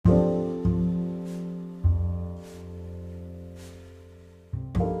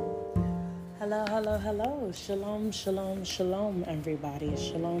Hello, hello, hello. Shalom, shalom, shalom, everybody.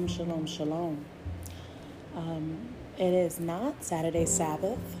 Shalom, shalom, shalom. It is not Saturday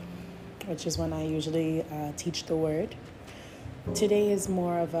Sabbath, which is when I usually teach the word. Today is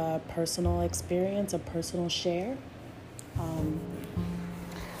more of a personal experience, a personal share.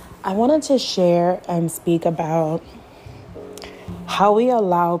 I wanted to share and speak about how we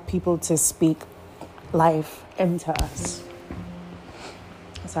allow people to speak life into us.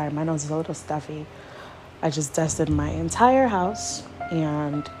 Sorry, my nose is a little stuffy. I just dusted my entire house,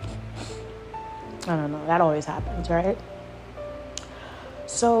 and I don't know, that always happens, right?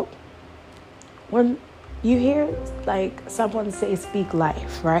 So when you hear like someone say speak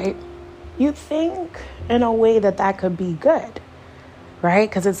life, right? You think in a way that could be good, right?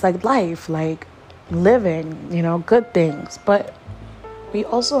 Because it's like life, like living, good things. But we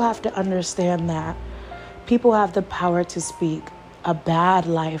also have to understand that people have the power to speak a bad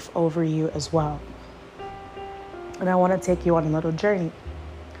life over you as well. And I want to take you on a little journey.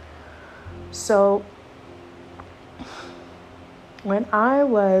 So when I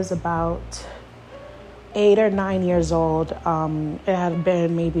was about 8 or 9 years old, it had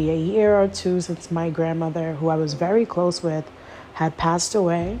been maybe a year or two since my grandmother, who I was very close with, had passed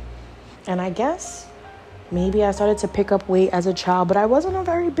away. And I guess maybe I started to pick up weight as a child, but I wasn't a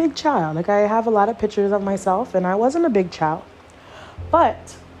very big child. Like, I have a lot of pictures of myself, and I wasn't a big child.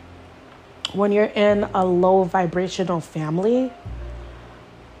 But when you're in a low vibrational family,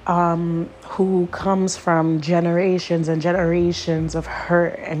 who comes from generations and generations of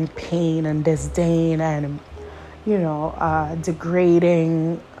hurt and pain and disdain and,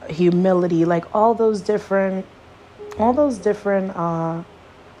 degrading humility, like all those different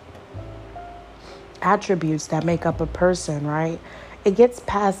attributes that make up a person, right? It gets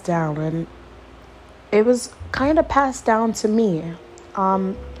passed down, and it was kind of passed down to me.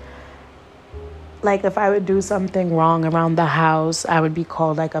 Like if I would do something wrong around the house, I would be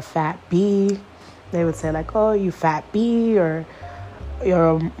called like a fat bee. They would say like, "Oh, you fat bee," or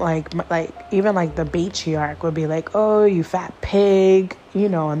you're like even like the matriarch would be like, "Oh, you fat pig,"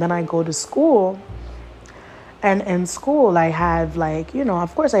 And then I go to school, and in school I had like,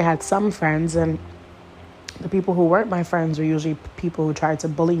 of course I had some friends, and the people who weren't my friends were usually people who tried to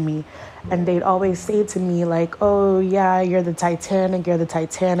bully me. And they'd always say to me like, "Oh yeah, you're the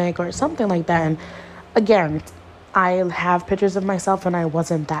Titanic," or something like that. And again, I have pictures of myself and I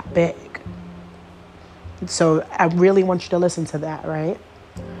wasn't that big. So I really want you to listen to that, right?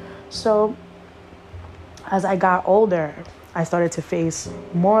 So as I got older, I started to face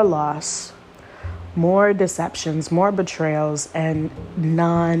more loss, more deceptions, more betrayals, and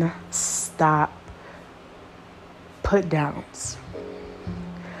non-stop put downs.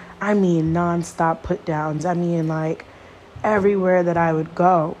 I mean, non-stop put downs. I mean, like everywhere that I would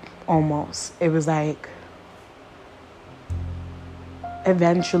go, almost, it was like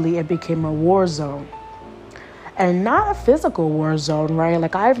eventually it became a war zone. And not a physical war zone, right?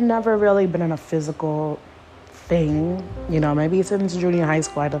 Like I've never really been in a physical thing, maybe since junior high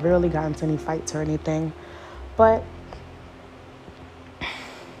school. I've never really gotten into any fights or anything. But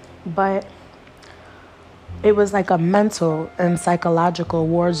it was like a mental and psychological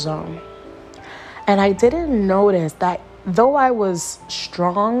war zone. And I didn't notice that though I was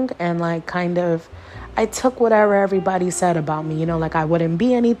strong and like kind of, I took whatever everybody said about me, like I wouldn't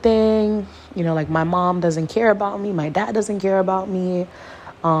be anything, like my mom doesn't care about me, my dad doesn't care about me,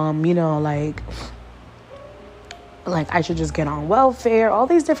 like I should just get on welfare, all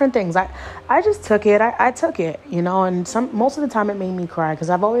these different things. I just took it. I took it, and most of the time it made me cry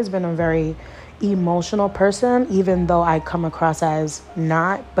because I've always been a very emotional person, even though I come across as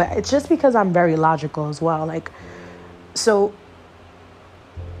not, but it's just because I'm very logical as well. Like, so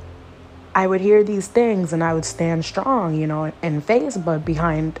I would hear these things and I would stand strong, in face, but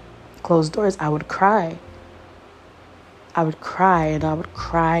behind closed doors, I would cry. I would cry and I would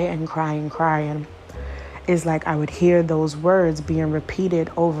cry and cry and cry. And it's like I would hear those words being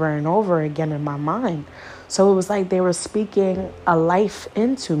repeated over and over again in my mind. So it was like they were speaking a life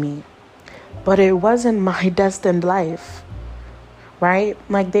into me. But it wasn't my destined life, right?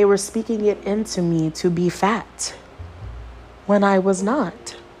 Like they were speaking it into me to be fat when I was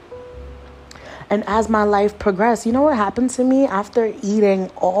not. And as my life progressed, you know what happened to me after eating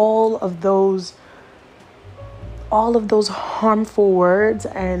all of those harmful words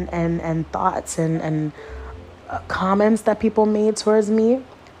and thoughts and comments that people made towards me?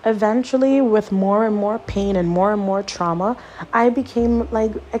 Eventually, with more and more pain and more trauma, I became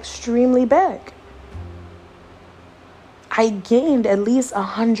like extremely big. I gained at least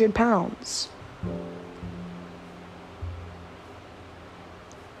 100 pounds.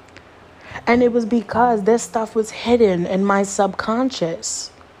 And it was because this stuff was hidden in my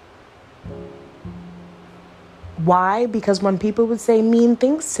subconscious. Why? Because when people would say mean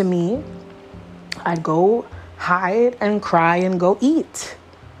things to me, I'd go hide and cry and go eat.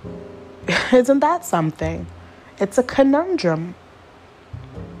 Isn't that something? It's a conundrum.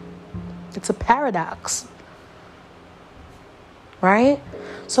 It's a paradox. Right?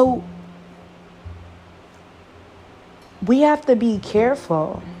 So we have to be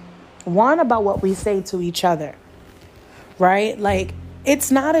careful. One, about what we say to each other. Right? Like,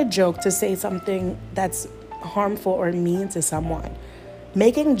 it's not a joke to say something that's harmful or mean to someone.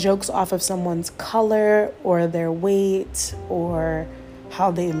 Making jokes off of someone's color or their weight or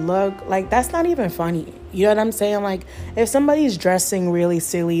how they look, like, that's not even funny. You know what I'm saying? Like, if somebody's dressing really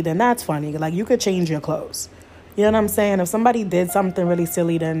silly, then that's funny. Like, you could change your clothes. You know what I'm saying? If somebody did something really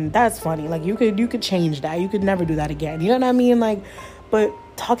silly, then that's funny. Like, you could change that. You could never do that again. You know what I mean? Like, but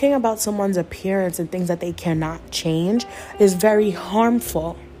talking about someone's appearance and things that they cannot change is very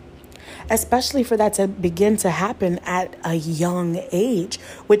harmful. Especially for that to begin to happen at a young age,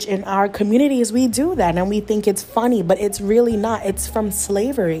 which in our communities, we do that and we think it's funny, but it's really not. It's from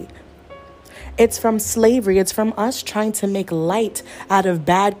slavery. It's from slavery. It's from us trying to make light out of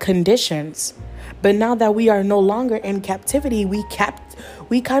bad conditions. But now that we are no longer in captivity, we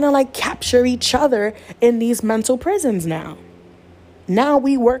kind of like capture each other in these mental prisons now. Now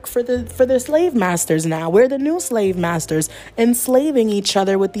we work for the slave masters now. We're the new slave masters, enslaving each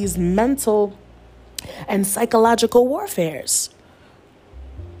other with these mental and psychological warfares.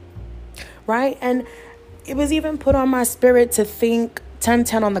 Right? And it was even put on my spirit to think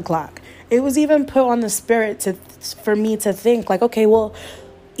 10:10 on the clock. It was even put on the spirit for me to think like, okay, well,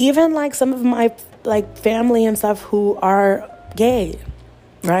 even like some of my like family and stuff who are gay,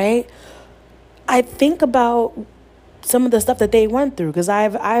 right? I think about some of the stuff that they went through, because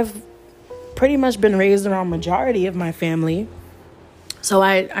I've pretty much been raised around majority of my family, so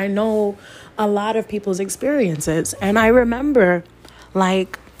I know a lot of people's experiences. And I remember,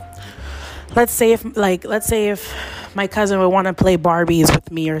 like, let's say if my cousin would want to play Barbies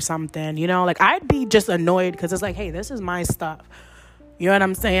with me or something, you know, like, I'd be just annoyed because it's like, hey, this is my stuff. You know what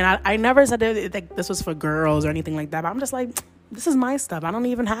I'm saying? I never said that like this was for girls or anything like that, but I'm just like, this is my stuff. I don't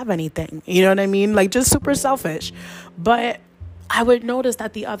even have anything. You know what I mean? Like, just super selfish. But I would notice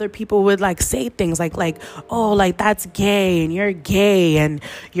that the other people would like say things like, oh, like, that's gay and you're gay and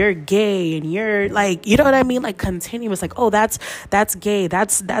you're gay and you're like, you know what I mean? Like, continuous, like, oh, that's gay.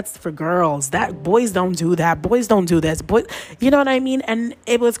 That's for girls. That boys don't do that. Boys don't do this. Boys, you know what I mean? And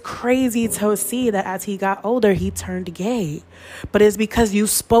it was crazy to see that as he got older, he turned gay. But it's because you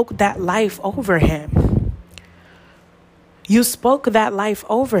spoke that life over him. You spoke that life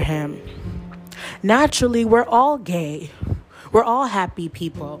over him. Naturally, we're all gay. We're all happy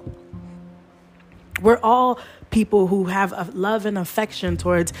people. We're all people who have a love and affection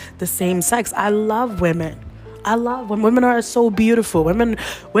towards the same sex. I love women. I love when women are so beautiful. Women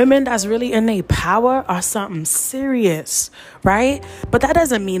that's really in their power are something serious, right? But that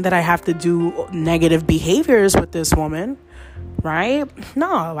doesn't mean that I have to do negative behaviors with this woman. Right?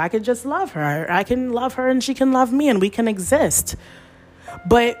 No, I could just love her. I can love her and she can love me and we can exist.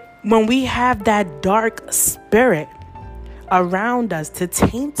 But when we have that dark spirit around us to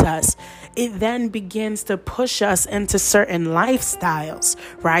taint us, it then begins to push us into certain lifestyles,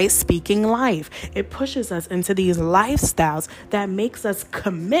 right? Speaking life. It pushes us into these lifestyles that makes us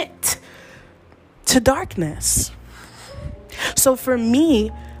commit to darkness. So for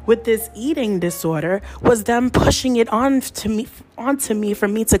me, with this eating disorder, was them pushing it onto me for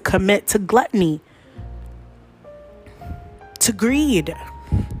me to commit to gluttony, to greed,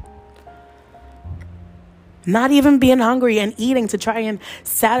 not even being hungry and eating to try and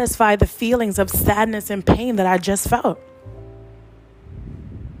satisfy the feelings of sadness and pain that I just felt.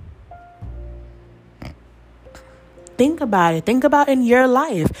 Think about it. Think about in your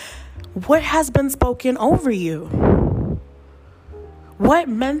life. What has been spoken over you? What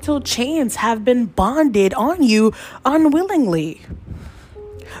mental chains have been bonded on you unwillingly,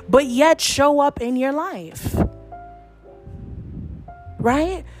 but yet show up in your life?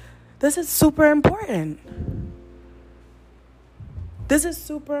 Right? This is super important. This is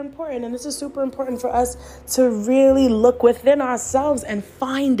super important, and this is super important for us to really look within ourselves and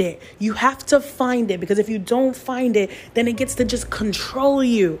find it. You have to find it, because if you don't find it, then it gets to just control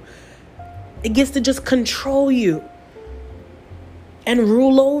you. It gets to just control you and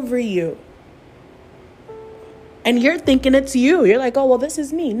rule over you. And you're thinking it's you. You're like, oh, well, this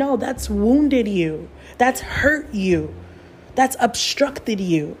is me. No, that's wounded you. That's hurt you. That's obstructed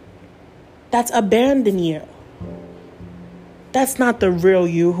you. That's abandoned you. That's not the real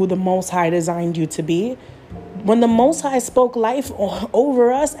you who the Most High designed you to be. When the Most High spoke life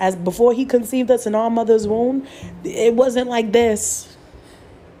over us as before he conceived us in our mother's womb, it wasn't like this.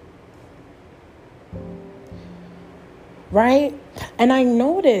 Right? And I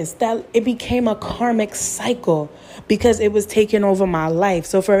noticed that it became a karmic cycle because it was taking over my life.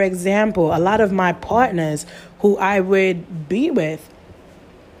 So for example, a lot of my partners who I would be with,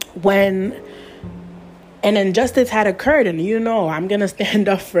 when an injustice had occurred, and I'm going to stand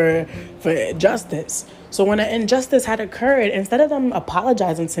up for justice. So when an injustice had occurred, instead of them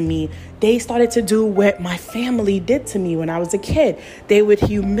apologizing to me, they started to do what my family did to me when I was a kid. They would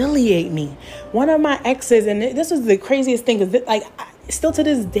humiliate me. One of my exes, and this was the craziest thing, is still to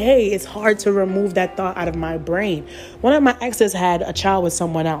this day, it's hard to remove that thought out of my brain. One of my exes had a child with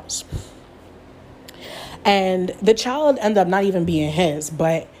someone else. And the child ended up not even being his,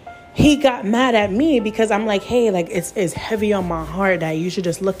 but he got mad at me because I'm like, hey, it's heavy on my heart that you should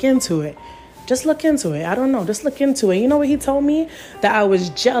just look into it. Just look into it. I don't know. Just look into it. You know what he told me? That I was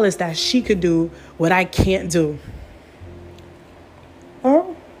jealous that she could do what I can't do.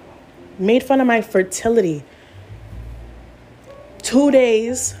 Made fun of my fertility. 2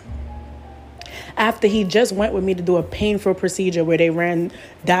 days after he just went with me to do a painful procedure where they ran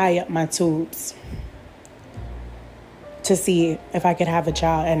dye up my tubes to see if I could have a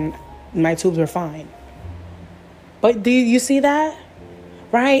child, and my tubes were fine. But do you see that?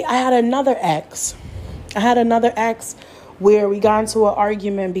 Right? I had another ex where we got into an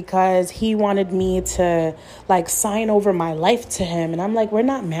argument because he wanted me to sign over my life to him. And I'm like, we're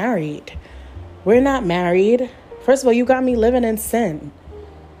not married. First of all, you got me living in sin.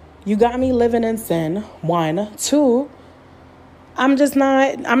 One. Two, I'm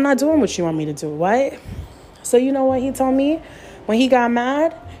not doing what you want me to do. What? So you know what he told me? When he got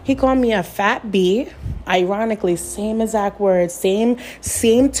mad, he called me a fat bee. Ironically, same exact words, same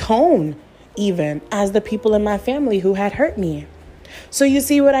tone even as the people in my family who had hurt me. So you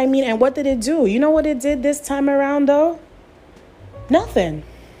see what I mean? And what did it do? You know what it did this time around though? Nothing.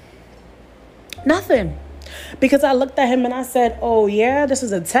 Because I looked at him and I said, oh yeah, this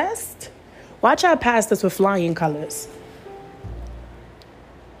is a test? Watch I pass this with flying colors.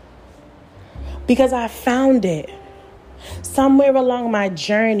 Because I found it. Somewhere along my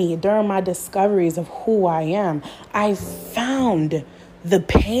journey, during my discoveries of who I am, I found the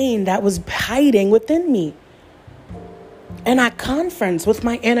pain that was hiding within me. And I conferenced with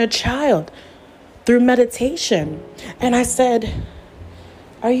my inner child through meditation. And I said,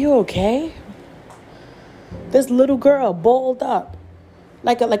 are you okay? This little girl balled up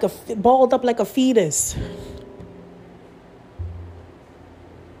like a fetus.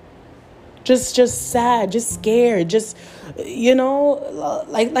 Just sad, just scared, just,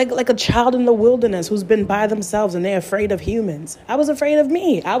 like a child in the wilderness who's been by themselves and they're afraid of humans. I was afraid of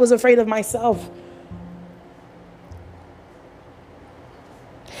me. I was afraid of myself.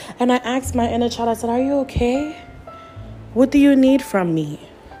 And I asked my inner child, I said, are you okay? What do you need from me?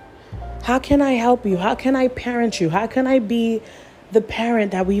 How can I help you? How can I parent you? How can I be the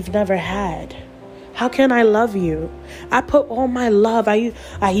parent that we've never had? How can I love you? I put all my love. I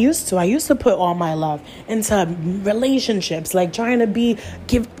used to put all my love into relationships, trying to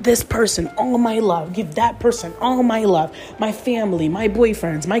give this person all my love, give that person all my love. My family, my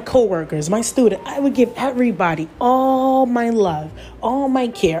boyfriends, my coworkers, my student. I would give everybody all my love, all my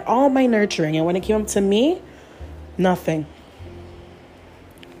care, all my nurturing. And when it came to me, nothing.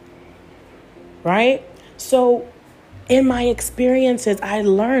 Right? So in my experiences, I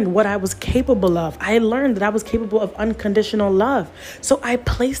learned what I was capable of. I learned that I was capable of unconditional love. So I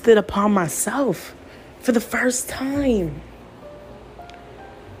placed it upon myself for the first time.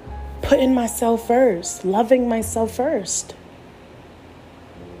 Putting myself first, loving myself first.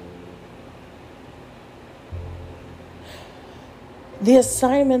 The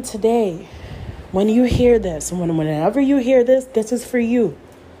assignment today, when you hear this, whenever you hear this, this is for you.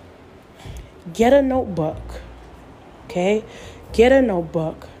 Get a notebook. Okay? Get a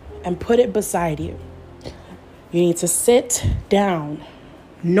notebook and put it beside you. You need to sit down.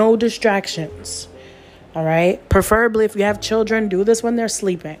 No distractions. All right? Preferably if you have children, do this when they're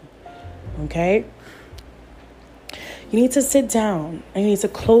sleeping. Okay? You need to sit down and you need to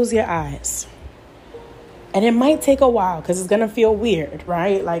close your eyes. And it might take a while because it's going to feel weird,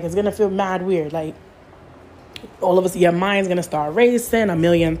 right? It's going to feel mad weird. All of us, your mind's going to start racing, a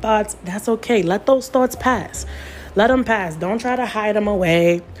million thoughts. That's okay. Let those thoughts pass. Let them pass. Don't try to hide them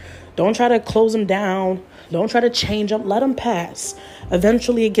away. Don't try to close them down. Don't try to change them. Let them pass.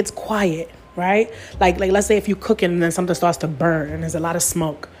 Eventually, it gets quiet, right? Like let's say if you're cooking and then something starts to burn and there's a lot of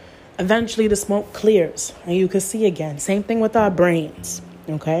smoke. Eventually the smoke clears and you can see again. Same thing with our brains,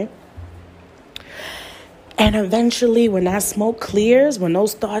 okay? And eventually when that smoke clears, when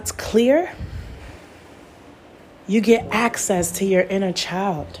those thoughts clear, you get access to your inner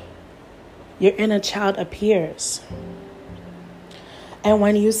child. Your inner child appears. And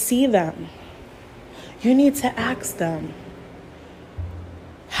when you see them, you need to ask them,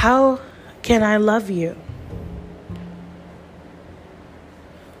 how can I love you?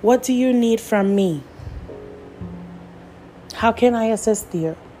 What do you need from me? How can I assist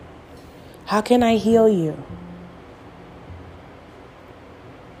you? How can I heal you?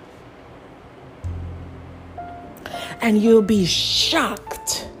 And you'll be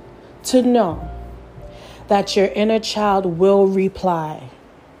shocked to know that your inner child will reply.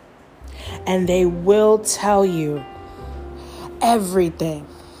 And they will tell you everything.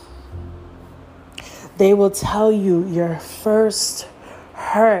 They will tell you your first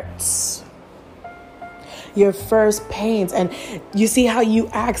hurts, your first pains. And you see how you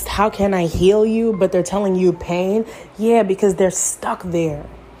asked, how can I heal you? But they're telling you pain. Yeah, because they're stuck there.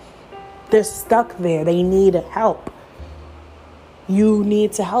 They're stuck there. They need help. You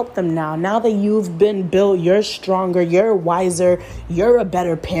need to help them now. Now that you've been built, you're stronger, you're wiser, you're a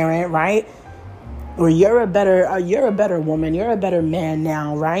better parent, right? Or you're a better woman, you're a better man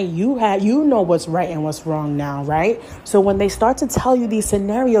now, right? You know what's right and what's wrong now, right? So when they start to tell you these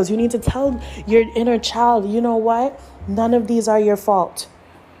scenarios, you need to tell your inner child, you know what? None of these are your fault.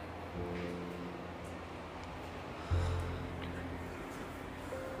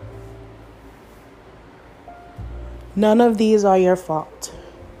 None of these are your fault.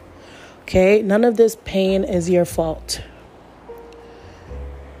 Okay? None of this pain is your fault.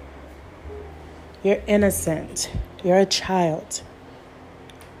 You're innocent. You're a child.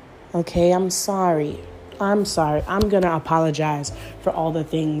 Okay? I'm sorry. I'm going to apologize for all the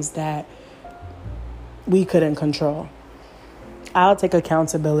things that we couldn't control. I'll take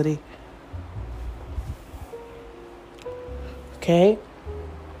accountability. Okay?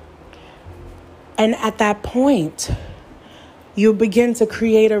 And at that point, you begin to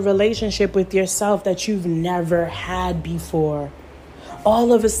create a relationship with yourself that you've never had before.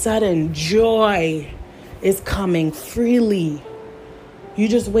 All of a sudden, joy is coming freely. You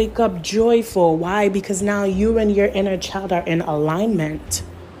just wake up joyful. Why? Because now you and your inner child are in alignment.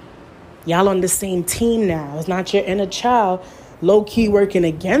 Y'all on the same team now. It's not your inner child low-key working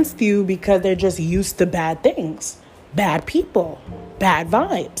against you because they're just used to bad things, bad people, bad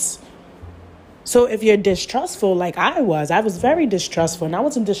vibes. So if you're distrustful like I was very distrustful. And I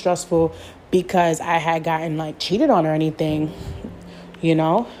wasn't distrustful because I had gotten cheated on or anything, you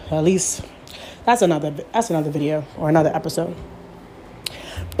know, at least that's another video or another episode.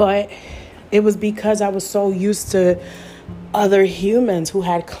 But it was because I was so used to other humans who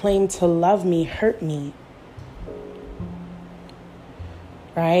had claimed to love me hurt me.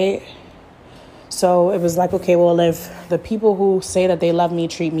 Right? So it was like, okay, well, if the people who say that they love me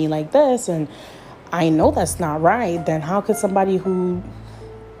treat me like this, and I know that's not right, then how could somebody who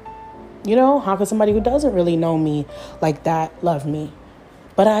doesn't really know me like that love me?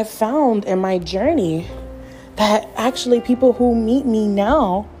 But I found in my journey that actually people who meet me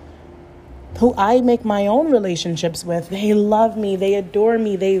now, who I make my own relationships with, they love me, they adore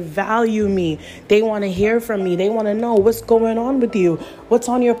me, they value me, they want to hear from me, they want to know what's going on with you, what's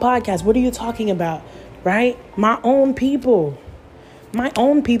on your podcast, what are you talking about, right? My own people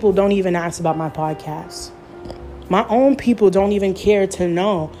don't even ask about my podcast. My own people don't even care to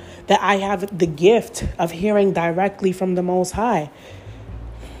know that I have the gift of hearing directly from the Most High.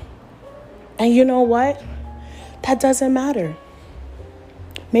 And you know what? That doesn't matter.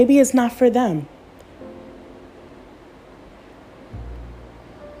 Maybe it's not for them.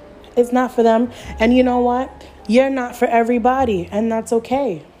 It's not for them. And you know what? You're not for everybody, and that's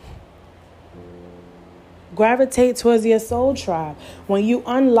okay. Gravitate towards your soul tribe. When you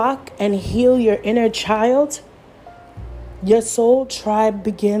unlock and heal your inner child, your soul tribe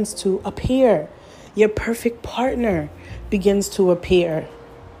begins to appear. Your perfect partner begins to appear.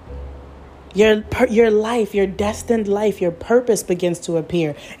 Your life, your destined life, your purpose begins to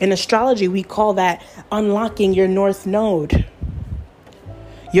appear. In astrology, we call that unlocking your north node.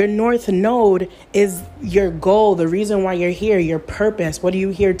 Your north node is your goal, the reason why you're here, your purpose. What are you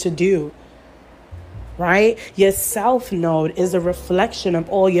here to do? Right? Your south node is a reflection of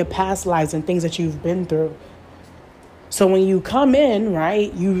all your past lives and things that you've been through. So when you come in,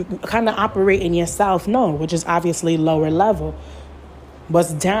 right, you kind of operate in your south node, which is obviously lower level.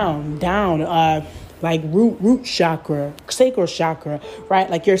 What's down, like root chakra, sacral chakra, right?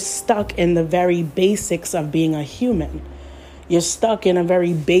 Like you're stuck in the very basics of being a human. You're stuck in a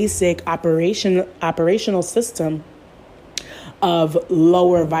very basic operational system of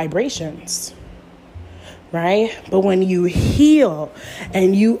lower vibrations, right? But when you heal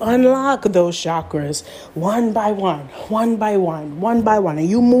and you unlock those chakras one by one, and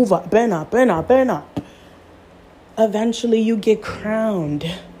you move up and up and up and up, eventually you get crowned.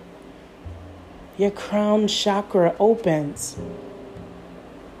 Your crown chakra opens.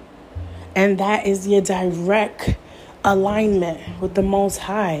 And that is your direct alignment with the Most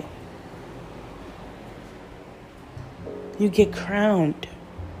High. You get crowned.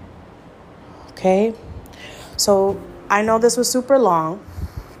 Okay? So I know this was super long.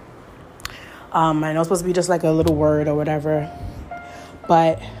 I know it's supposed to be just like a little word or whatever.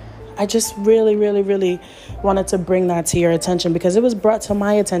 But I just really, really, really wanted to bring that to your attention because it was brought to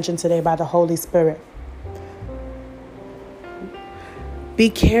my attention today by the Holy Spirit. Be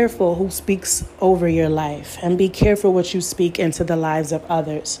careful who speaks over your life, and be careful what you speak into the lives of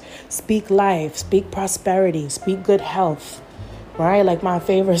others. Speak life, speak prosperity, speak good health, right? Like my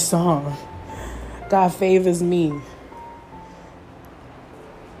favorite song, God favors me,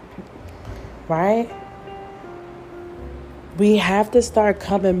 right? We have to start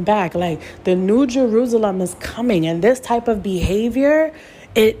coming back. Like the New Jerusalem is coming, and this type of behavior,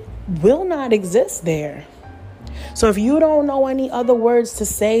 it will not exist there. So if you don't know any other words to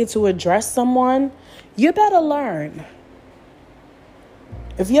say to address someone, you better learn.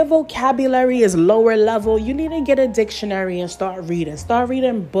 If your vocabulary is lower level, you need to get a dictionary and start reading. Start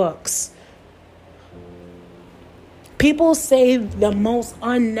reading books. People say the most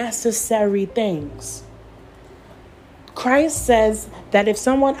unnecessary things. Christ says that if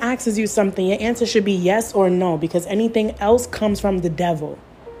someone asks you something, your answer should be yes or no, because anything else comes from the devil.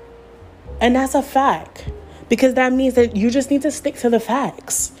 And that's a fact. Because that means that you just need to stick to the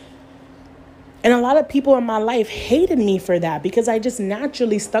facts. And a lot of people in my life hated me for that because I just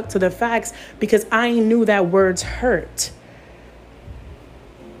naturally stuck to the facts because I knew that words hurt.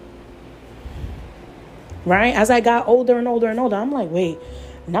 Right? As I got older and older and older, I'm like, wait,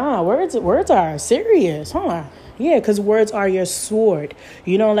 nah, words are serious, huh? Yeah, because words are your sword.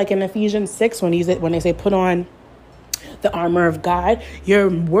 You know, like in Ephesians 6, when they say put on the armor of God, your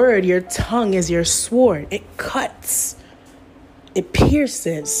word, your tongue is your sword. It cuts. It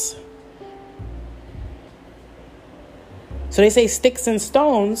pierces. So they say sticks and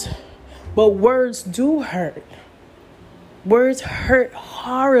stones, but words do hurt. Words hurt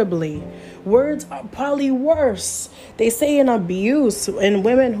horribly. Words are probably worse. They say in abuse, in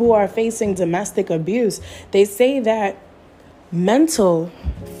women who are facing domestic abuse, they say that mental,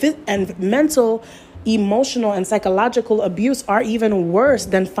 emotional, and psychological abuse are even worse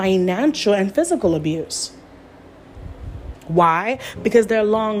than financial and physical abuse. Why? Because they're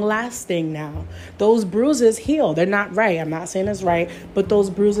long lasting now. Those bruises heal. They're not right. I'm not saying it's right, but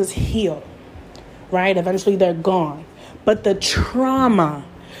those bruises heal. Right? Eventually they're gone. But the trauma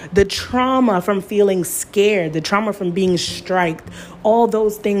from feeling scared, the trauma from being striked, all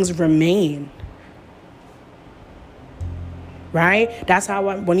those things remain. Right? That's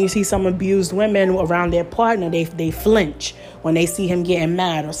how when you see some abused women around their partner, they flinch. When they see him getting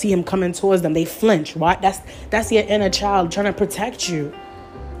mad or see him coming towards them, they flinch. Right? That's your inner child trying to protect you.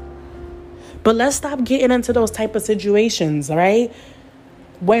 But let's stop getting into those type of situations, right?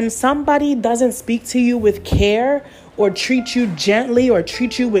 When somebody doesn't speak to you with care or treat you gently or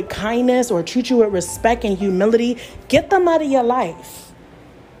treat you with kindness or treat you with respect and humility, get them out of your life.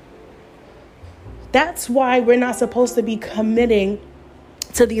 That's why we're not supposed to be committing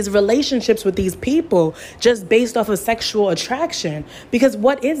to these relationships with these people just based off of sexual attraction. Because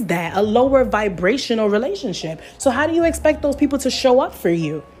what is that? A lower vibrational relationship. So how do you expect those people to show up for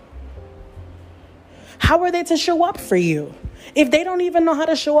you? How are they to show up for you if they don't even know how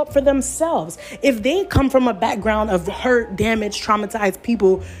to show up for themselves? If they come from a background of hurt, damaged, traumatized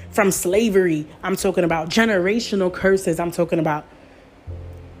people from slavery, I'm talking about generational curses, I'm talking about,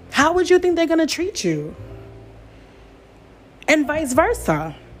 how would you think they're going to treat you? And vice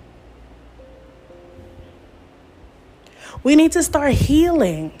versa. We need to start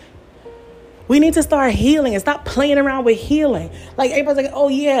healing. We need to start healing and stop playing around with healing. Like everybody's like, oh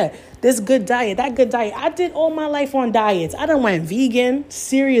yeah, this good diet, that good diet. I did all my life on diets. I done went vegan,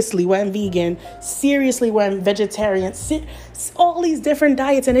 seriously went vegetarian, all these different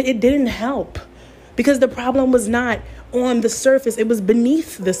diets, and it didn't help. Because the problem was not on the surface. It was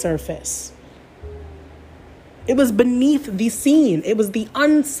beneath the surface. It was beneath the seen. It was the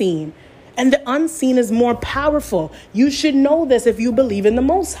unseen. And the unseen is more powerful. You should know this if you believe in the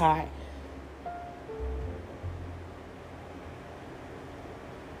Most High.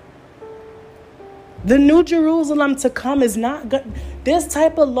 The New Jerusalem to come is not good. This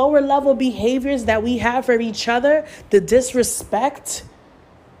type of lower level behaviors that we have for each other, the disrespect,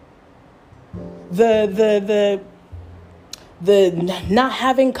 the not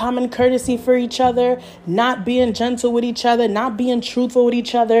having common courtesy for each other, not being gentle with each other, not being truthful with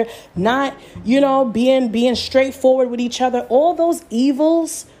each other, not, being straightforward with each other. All those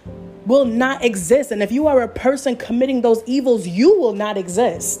evils will not exist. And if you are a person committing those evils, you will not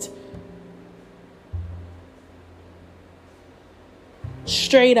exist.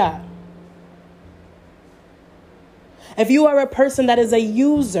 Straight up. If you are a person that is a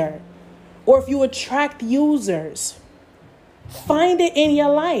user, or if you attract users, find it in your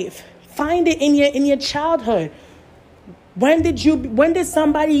life. Find it in your childhood. When did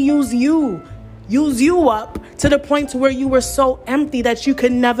somebody use you up to the point to where you were so empty that you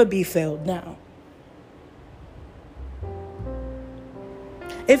could never be filled now?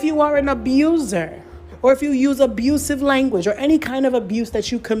 If you are an abuser, or if you use abusive language or any kind of abuse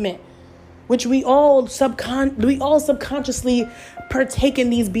that you commit, which we all subconsciously partake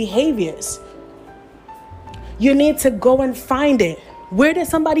in these behaviors, you need to go and find it. Where did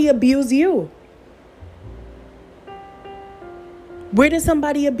somebody abuse you? Where did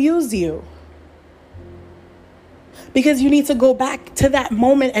somebody abuse you? Because you need to go back to that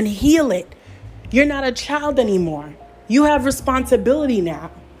moment and heal it. You're not a child anymore. You have responsibility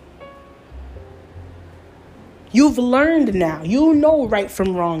now. You've learned now. You know right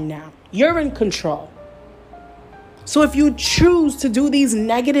from wrong now. You're in control. So if you choose to do these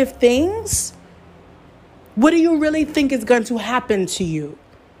negative things, what do you really think is going to happen to you?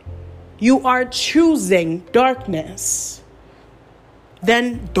 You are choosing darkness.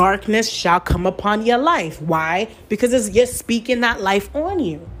 Then darkness shall come upon your life. Why? Because you're speaking that life on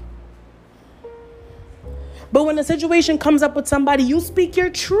you. But when a situation comes up with somebody, you speak your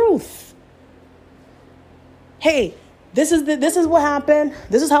truth. Hey, this is what happened.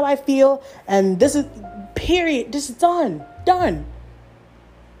 This is how I feel. And this is, period. This is done.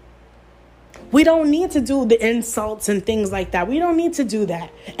 We don't need to do the insults and things like that. We don't need to do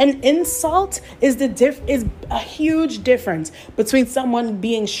that. An insult is a huge difference between someone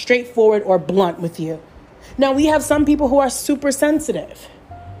being straightforward or blunt with you. Now, we have some people who are super sensitive.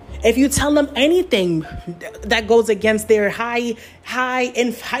 If you tell them anything that goes against their highly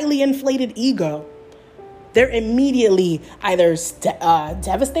inflated ego, they're immediately either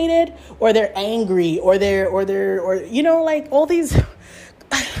devastated, or they're angry, or like all these.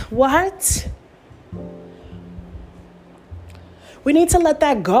 What? We need to let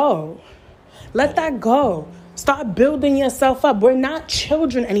that go. Let that go. Start building yourself up. We're not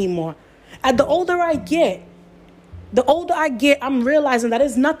children anymore. The older I get, I'm realizing that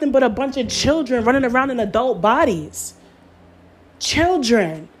it's nothing but a bunch of children running around in adult bodies.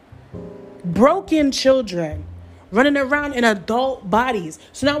 Children. Broken children running around in adult bodies.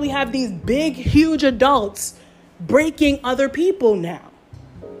 So now we have these big, huge adults breaking other people now.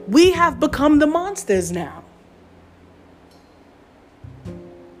 We have become the monsters now.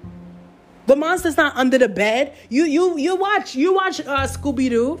 The monster's not under the bed. You watch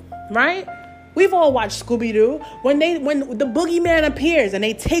Scooby-Doo, right? We've all watched Scooby-Doo. When the boogeyman appears and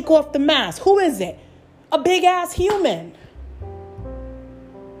they take off the mask, who is it? A big ass human.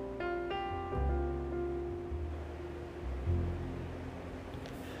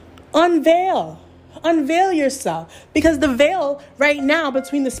 Unveil yourself, because the veil right now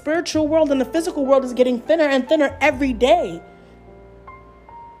between the spiritual world and the physical world is getting thinner and thinner every day.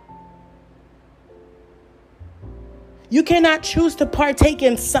 You cannot choose to partake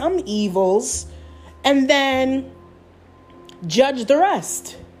in some evils and then judge the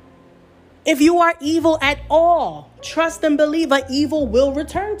rest. If you are evil at all, trust and believe that evil will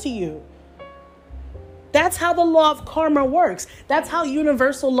return to you. That's how the law of karma works. That's how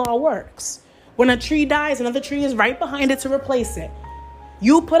universal law works. When a tree dies, another tree is right behind it to replace it.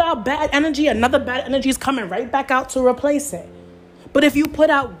 You put out bad energy, another bad energy is coming right back out to replace it. But if you put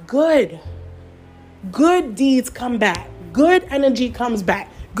out good deeds come back. Good energy comes back.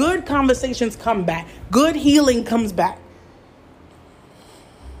 Good conversations come back. Good healing comes back.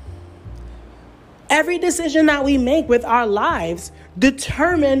 Every decision that we make with our lives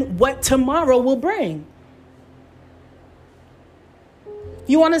determine what tomorrow will bring.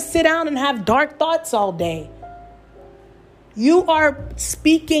 You want to sit down and have dark thoughts all day. You are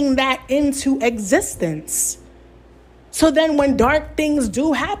speaking that into existence. So then when dark things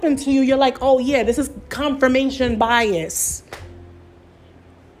do happen to you, you're like, oh yeah, this is confirmation bias.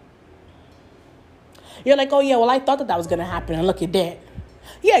 You're like, oh yeah, well, I thought that was going to happen, and look, it did.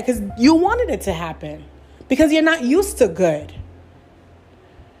 Yeah, because you wanted it to happen. Because you're not used to good.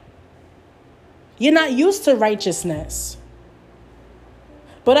 You're not used to righteousness.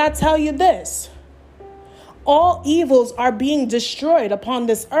 But I tell you this, all evils are being destroyed upon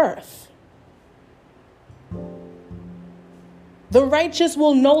this earth. The righteous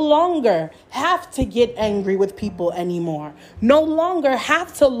will no longer have to get angry with people anymore. No longer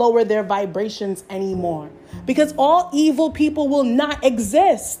have to lower their vibrations anymore. Because all evil people will not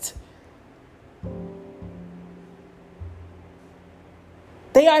exist.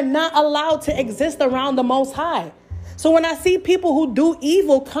 They are not allowed to exist around the Most High. So when I see people who do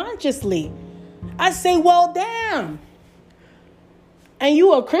evil consciously, I say, well, damn. And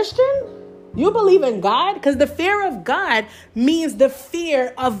you a Christian? You believe in God? Because the fear of God means the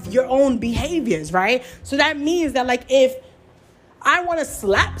fear of your own behaviors, right? So that means that, like, if I want to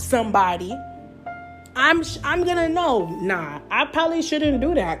slap somebody, I'm going to know, nah, I probably shouldn't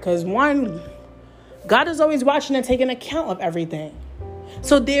do that. Because one, God is always watching and taking account of everything.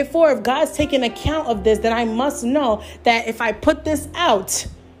 So therefore, if God's taking account of this, then I must know that if I put this out,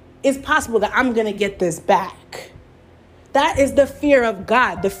 it's possible that I'm going to get this back. That is the fear of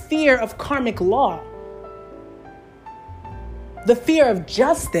God, the fear of karmic law, the fear of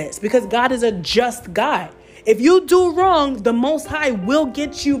justice, because God is a just God. If you do wrong, the Most High will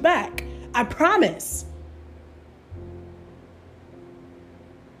get you back. I promise.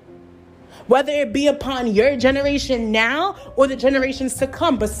 Whether it be upon your generation now or the generations to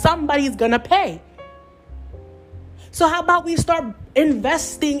come, but somebody's going to pay. So how about we start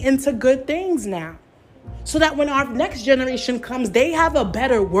investing into good things now? So that when our next generation comes, they have a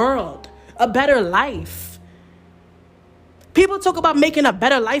better world, a better life. People talk about making a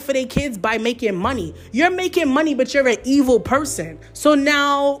better life for their kids by making money. You're making money, but you're an evil person. So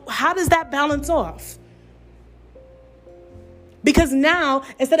now, how does that balance off? Because now,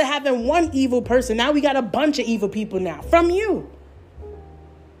 instead of having one evil person, now we got a bunch of evil people now from you.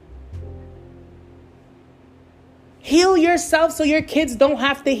 Heal yourself so your kids don't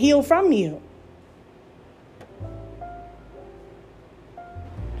have to heal from you.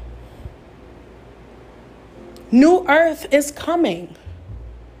 New earth is coming.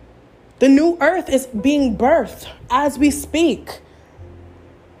 The new earth is being birthed as we speak.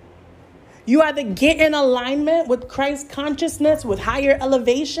 You either get in alignment with Christ consciousness, with higher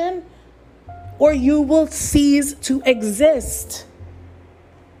elevation, or you will cease to exist.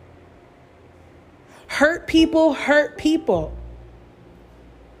 Hurt people hurt people.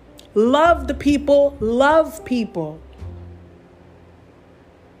 Love the people, love people.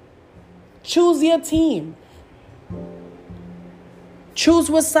 Choose your team. Choose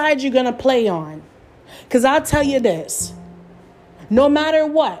what side you're going to play on. Because I'll tell you this. No matter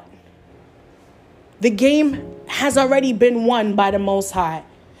what, the game has already been won by the Most High.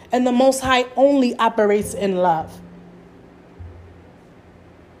 And the Most High only operates in love.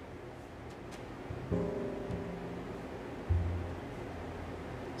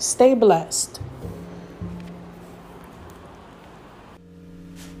 Stay blessed.